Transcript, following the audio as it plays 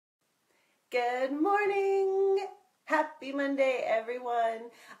Good morning! Happy Monday, everyone.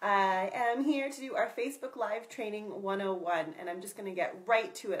 I am here to do our Facebook Live Training 101, and I'm just going to get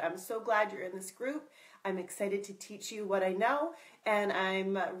right to it. I'm so glad you're in this group. I'm excited to teach you what I know, and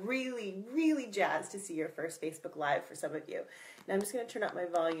I'm really jazzed to see your first Facebook Live for some of you. Now I'm just going to turn up my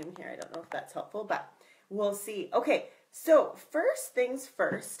volume here. I don't know if that's helpful, but we'll see. Okay. So first things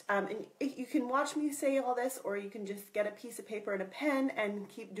first, and you can watch me say all this, or you can just get a piece of paper and a pen and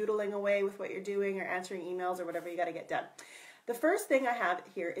keep doodling away with what you're doing or answering emails or whatever you got to get done. The first thing I have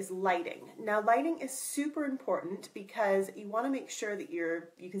here is lighting. Now lighting is super important because you want to make sure that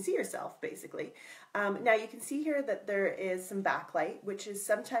you can see yourself basically. Now you can see here that there is some backlight, which is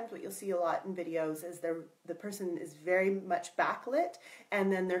sometimes what you'll see a lot in videos is the person is very much backlit and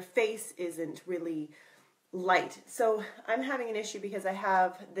then their face isn't really light. So I'm having an issue because I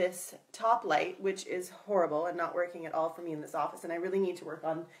have this top light, which is horrible and not working at all for me in this office, and I really need to work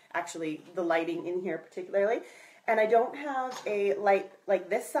on actually the lighting in here particularly. And I don't have a light like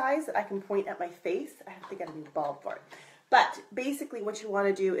this size that I can point at my face. I have to get a new bulb for it. But basically what you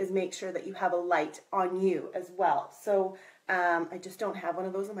want to do is make sure that you have a light on you as well. So I just don't have one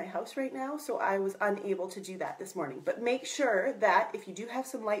of those in my house right now, so I was unable to do that this morning. But make sure that if you do have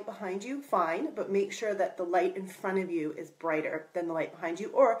some light behind you, fine, but make sure that the light in front of you is brighter than the light behind you,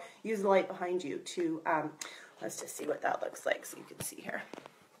 or use the light behind you to, let's just see what that looks like so you can see here.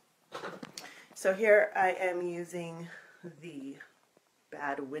 So here I am using the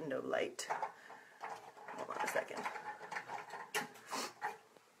bad window light. Hold on a second.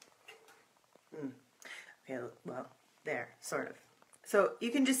 Okay, well, there, sort of. So you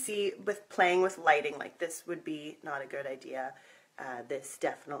can just see with playing with lighting, like this would be not a good idea. This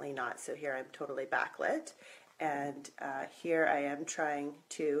definitely not. So here I'm totally backlit. And here I am trying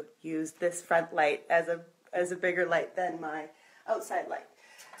to use this front light as a bigger light than my outside light.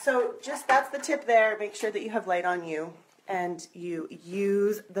 So just that's the tip there. Make sure that you have light on you and you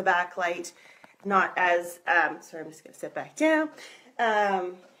use the backlight not as, sorry, I'm just going to sit back down.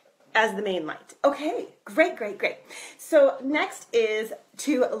 As the main light. Okay, great. So next is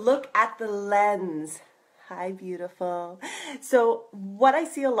to look at the lens. Hi, beautiful. So what I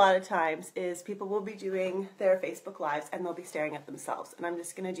see a lot of times is people will be doing their Facebook Lives and they'll be staring at themselves. And I'm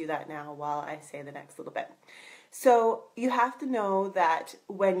just going to do that now while I say the next little bit. So you have to know that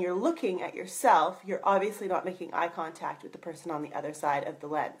when you're looking at yourself, you're obviously not making eye contact with the person on the other side of the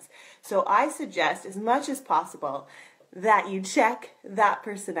lens. So I suggest as much as possible that you check that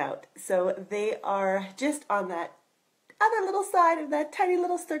person out. So they are just on that other little side of that tiny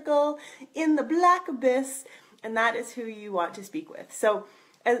little circle in the black abyss, and that is who you want to speak with. So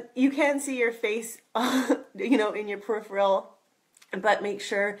you can see your face, you know, in your peripheral, but make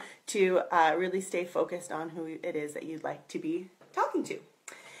sure to really stay focused on who it is that you'd like to be talking to.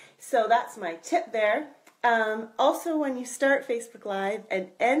 So that's my tip there. Also, when you start Facebook Live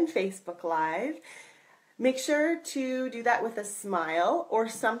and end Facebook Live, make sure to do that with a smile or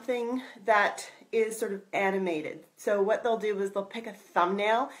something that is sort of animated. So what they'll do is they'll pick a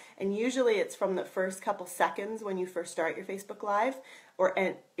thumbnail, and usually it's from the first couple seconds when you first start your Facebook Live,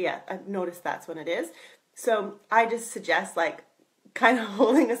 yeah, I've noticed that's when it is. So I just suggest like kind of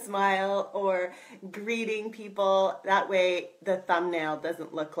holding a smile or greeting people. That way the thumbnail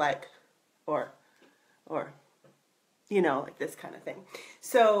doesn't look like, or you know, like this kind of thing.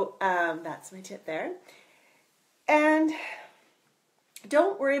 So that's my tip there. And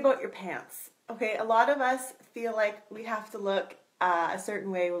don't worry about your pants, okay? A lot of us feel like we have to look a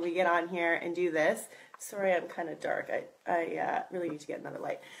certain way when we get on here and do this. Sorry, I'm kind of dark. I really need to get another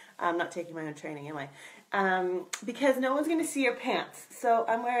light. I'm not taking my own training, am I? Because no one's going to see your pants. So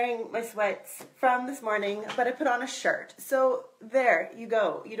I'm wearing my sweats from this morning, but I put on a shirt. So there you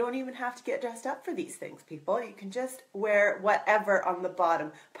go. You don't even have to get dressed up for these things, people. You can just wear whatever on the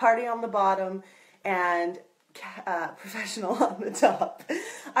bottom. Party on the bottom and professional on the top.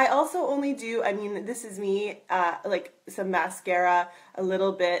 I also only do, I mean, this is me, like some mascara, a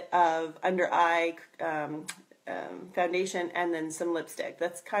little bit of under eye foundation, and then some lipstick.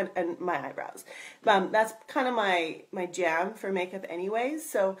 That's kind of, and my eyebrows. That's kind of my jam for makeup anyways.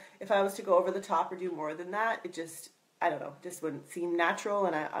 So if I was to go over the top or do more than that, it just, I don't know, just wouldn't seem natural,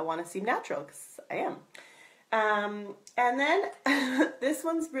 and I want to seem natural because I am. And then this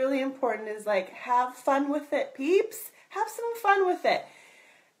one's really important, is like, have fun with it, peeps. Have some fun with it.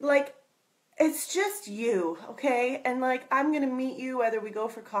 Like, it's just you, okay? And like, I'm going to meet you whether we go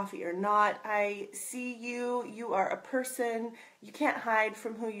for coffee or not. I see you. You are a person. You can't hide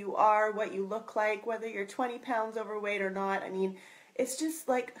from who you are, what you look like, whether you're 20 pounds overweight or not. I mean, it's just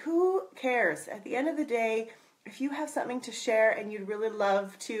like, who cares? At the end of the day, if you have something to share and you'd really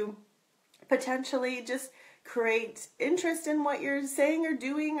love to potentially just create interest in what you're saying or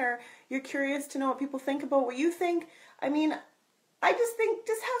doing, or you're curious to know what people think about what you think. I mean, I just think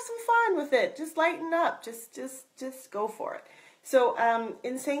just have some fun with it. Just lighten up. Just go for it. So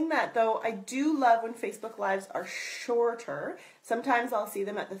in saying that, though, I do love when Facebook Lives are shorter. Sometimes I'll see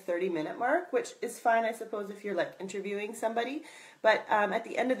them at the 30-minute mark, which is fine, I suppose, if you're like interviewing somebody. But at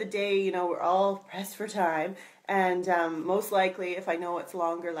the end of the day, you know, we're all pressed for time. And most likely, if I know it's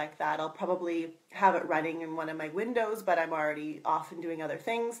longer like that, I'll probably have it running in one of my windows, but I'm already off and doing other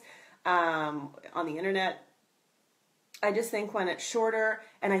things on the internet. I just think when it's shorter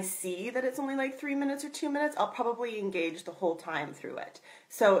and I see that it's only like 3 minutes or 2 minutes, I'll probably engage the whole time through it.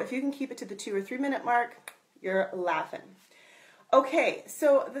 So if you can keep it to the 2 or 3 minute mark, you're laughing. Okay,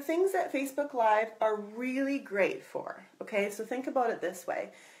 so the things that Facebook Live are really great for, okay, so think about it this way.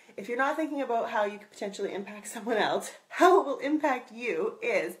 If you're not thinking about how you could potentially impact someone else, how it will impact you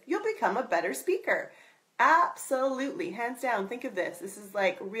is you'll become a better speaker. Absolutely, hands down. Think of this. This is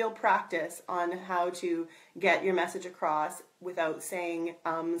like real practice on how to get your message across without saying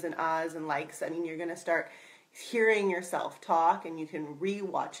ums and ahs and likes. I mean, you're going to start hearing yourself talk, and you can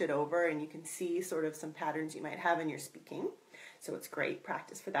re-watch it over, and you can see sort of some patterns you might have in your speaking. So it's great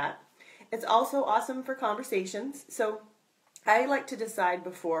practice for that. It's also awesome for conversations. So I like to decide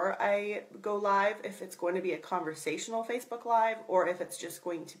before I go live if it's going to be a conversational Facebook Live or if it's just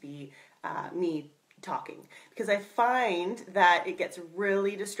going to be me talking, because I find that it gets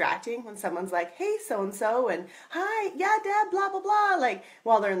really distracting when someone's like, hey, so-and-so, and hi, yeah, Deb, blah, blah, blah, like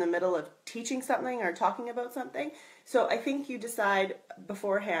while they're in the middle of teaching something or talking about something. So I think you decide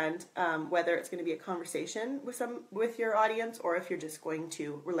beforehand whether it's going to be a conversation with your audience or if you're just going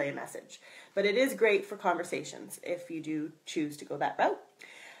to relay a message. But it is great for conversations if you do choose to go that route.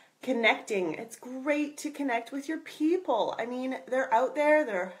 Connecting. It's great to connect with your people. I mean, they're out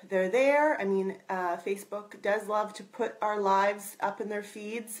there, they're there. I mean, Facebook does love to put our lives up in their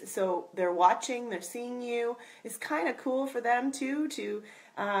feeds, so they're watching, they're seeing you. It's kind of cool for them too to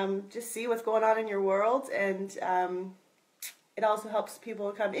just see what's going on in your world, and it also helps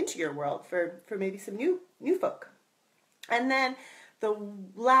people come into your world for maybe some new folk. And then the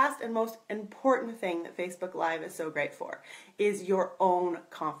last and most important thing that Facebook Live is so great for is your own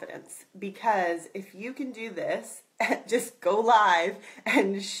confidence. Because if you can do this, just go live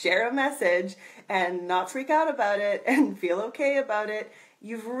and share a message and not freak out about it and feel okay about it,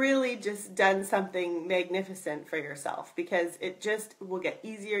 you've really just done something magnificent for yourself, because it just will get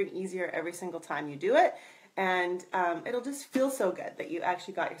easier and easier every single time you do it. And it'll just feel so good that you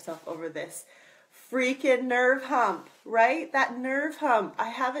actually got yourself over this freaking nerve hump, right? That nerve hump. I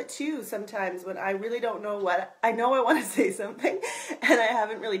have it too sometimes when I really don't know what, I know I want to say something and I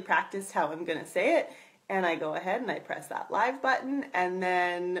haven't really practiced how I'm going to say it, and I go ahead and I press that live button, and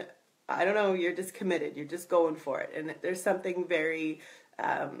then, I don't know, you're just committed. You're just going for it. And there's something very,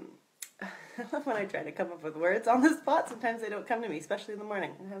 I love when I try to come up with words on the spot. Sometimes they don't come to me, especially in the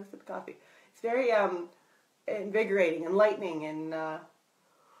morning and have a sip of coffee. It's very invigorating, enlightening, and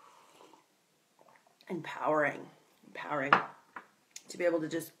empowering to be able to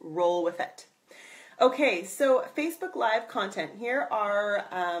just roll with it. Okay, so Facebook Live content. Here are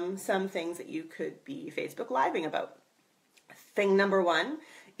some things that you could be Facebook Living about. Thing number one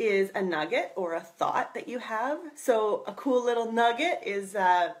is a nugget or a thought that you have. So a cool little nugget is,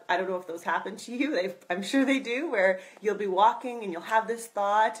 I don't know if those happen to you, I'm sure they do, where you'll be walking and you'll have this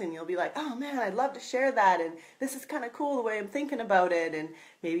thought and you'll be like, oh man, I'd love to share that, and this is kind of cool the way I'm thinking about it, and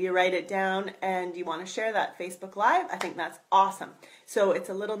maybe you write it down and you want to share that Facebook Live. I think that's awesome. So it's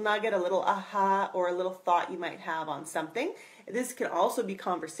a little nugget, a little aha, or a little thought you might have on something. This can also be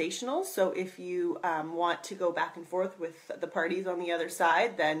conversational, so if you want to go back and forth with the parties on the other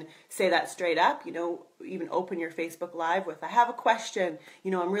side, then say that straight up. You know, even open your Facebook Live with, I have a question,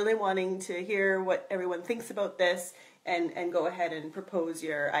 you know, I'm really wanting to hear what everyone thinks about this, and go ahead and propose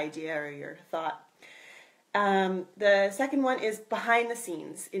your idea or your thought. The second one is behind the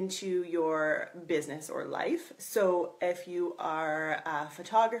scenes into your business or life. So if you are a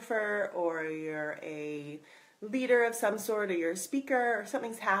photographer, or you're a leader of some sort, or you're a speaker, or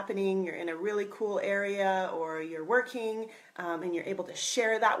something's happening, you're in a really cool area, or you're working, and you're able to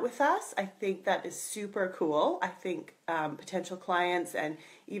share that with us, I think that is super cool. I think potential clients and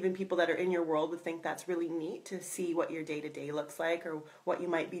even people that are in your world would think that's really neat to see what your day-to-day looks like, or what you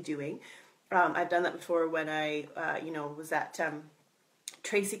might be doing. I've done that before when I, was at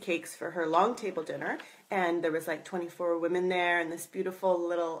Tracy Cakes for her long table dinner, and there was like 24 women there and this beautiful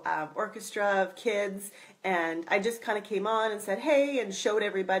little orchestra of kids, and I just kind of came on and said hey, and showed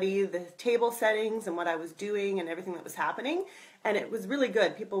everybody the table settings and what I was doing and everything that was happening, And it was really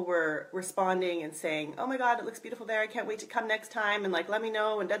good. People were responding and saying, oh my God, it looks beautiful there. I can't wait to come next time. And like, let me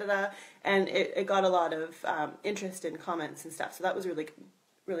know and da-da-da. And it got a lot of interest in comments and stuff. So that was really,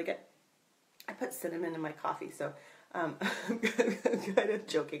 really good. I put cinnamon in my coffee, so I'm kind of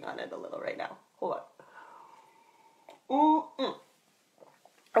joking on it a little right now. Hold on.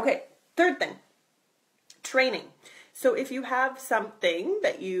 Okay, third thing, training. So if you have something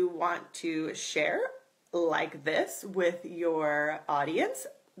that you want to share like this with your audience,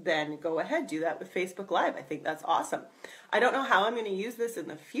 then go ahead, do that with Facebook Live. I think that's awesome. I don't know how I'm going to use this in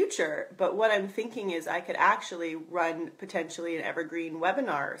the future, but what I'm thinking is I could actually run potentially an evergreen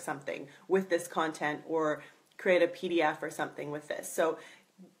webinar or something with this content, or create a PDF or something with this. So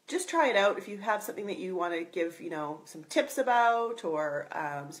just try it out. If you have something that you want to give, some tips about, or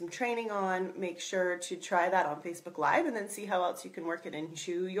some training on, make sure to try that on Facebook Live and then see how else you can work it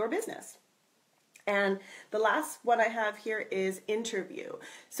into your business. And the last one I have here is interview.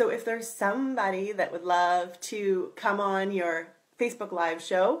 So if there's somebody that would love to come on your Facebook Live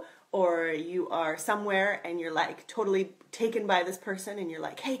show, or you are somewhere and you're like totally taken by this person and you're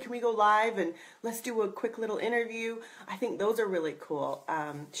like, hey, can we go live and let's do a quick little interview? I think those are really cool,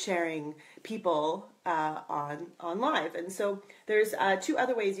 sharing people on live. And so there's 2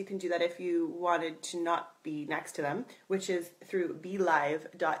 other ways you can do that if you wanted to not be next to them, which is through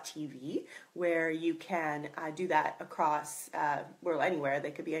BeLive.tv, where you can do that across, anywhere.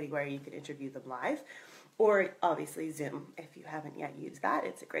 They could be anywhere. You could interview them live. Or obviously Zoom, if you haven't yet used that.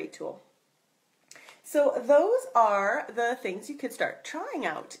 It's a great tool. So those are the things you could start trying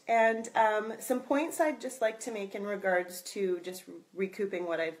out. And some points I'd just like to make in regards to just recouping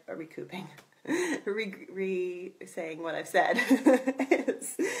what I've, saying what I've said.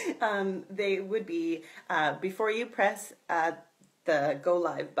 They would be, before you press the go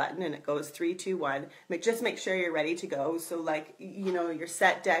live button and it goes 3, 2, 1, just make sure you're ready to go. So like, your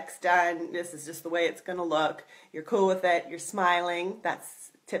set deck's done. This is just the way it's going to look. You're cool with it. You're smiling.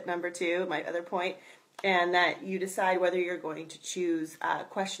 That's tip number 2, my other point. And that you decide whether you're going to choose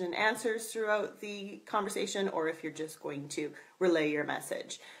question and answers throughout the conversation, or if you're just going to relay your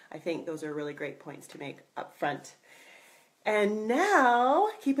message. I think those are really great points to make up front. And now,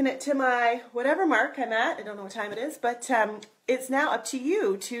 keeping it to my whatever mark I'm at, I don't know what time it is, but it's now up to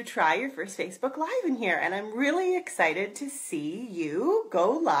you to try your first Facebook Live in here. And I'm really excited to see you go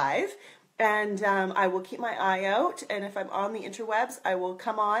live. And I will keep my eye out. And if I'm on the interwebs, I will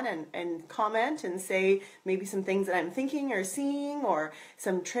come on and comment and say maybe some things that I'm thinking or seeing, or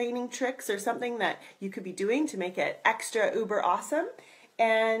some training tricks or something that you could be doing to make it extra uber awesome.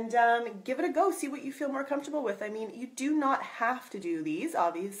 And give it a go. See what you feel more comfortable with. I mean, you do not have to do these,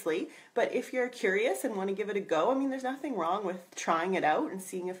 obviously, but if you're curious and want to give it a go, I mean, there's nothing wrong with trying it out and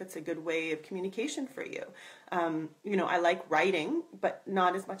seeing if it's a good way of communication for you. I like writing, but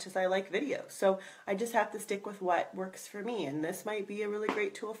not as much as I like video. So I just have to stick with what works for me, and this might be a really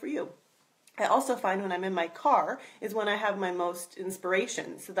great tool for you. I also find when I'm in my car is when I have my most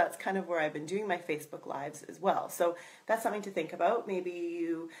inspiration. So that's kind of where I've been doing my Facebook Lives as well. So that's something to think about. Maybe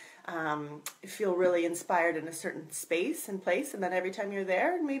you feel really inspired in a certain space and place, and then every time you're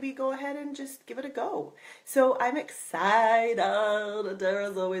there, maybe go ahead and just give it a go. So I'm excited.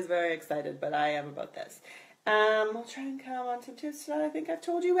 Dara's always very excited, but I am about this. I'll try and come on some tips tonight. I think I've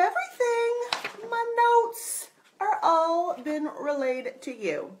told you everything. My notes are all been relayed to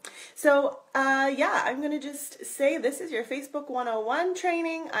you. So I'm going to just say this is your Facebook 101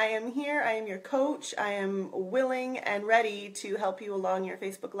 training. I am here. I am your coach. I am willing and ready to help you along your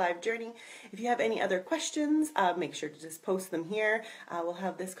Facebook Live journey. If you have any other questions, make sure to just post them here. We'll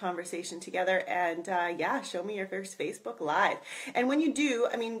have this conversation together, and show me your first Facebook Live. And when you do,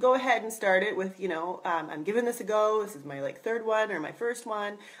 go ahead and start it with, I'm giving this a go. This is my 3rd one or my first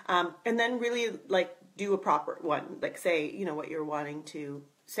one. And then really do a proper one, say, what you're wanting to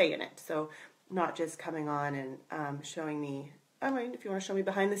say in it. So not just coming on and showing me, if you want to show me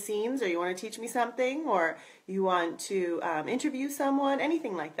behind the scenes, or you want to teach me something, or you want to interview someone,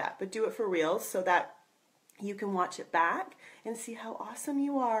 anything like that. But do it for real so that you can watch it back and see how awesome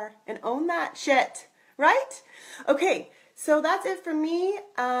you are and own that shit, right? Okay, so that's it for me.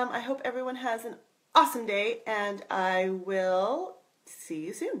 I hope everyone has an awesome day, and I will see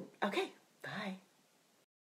you soon. Okay, bye.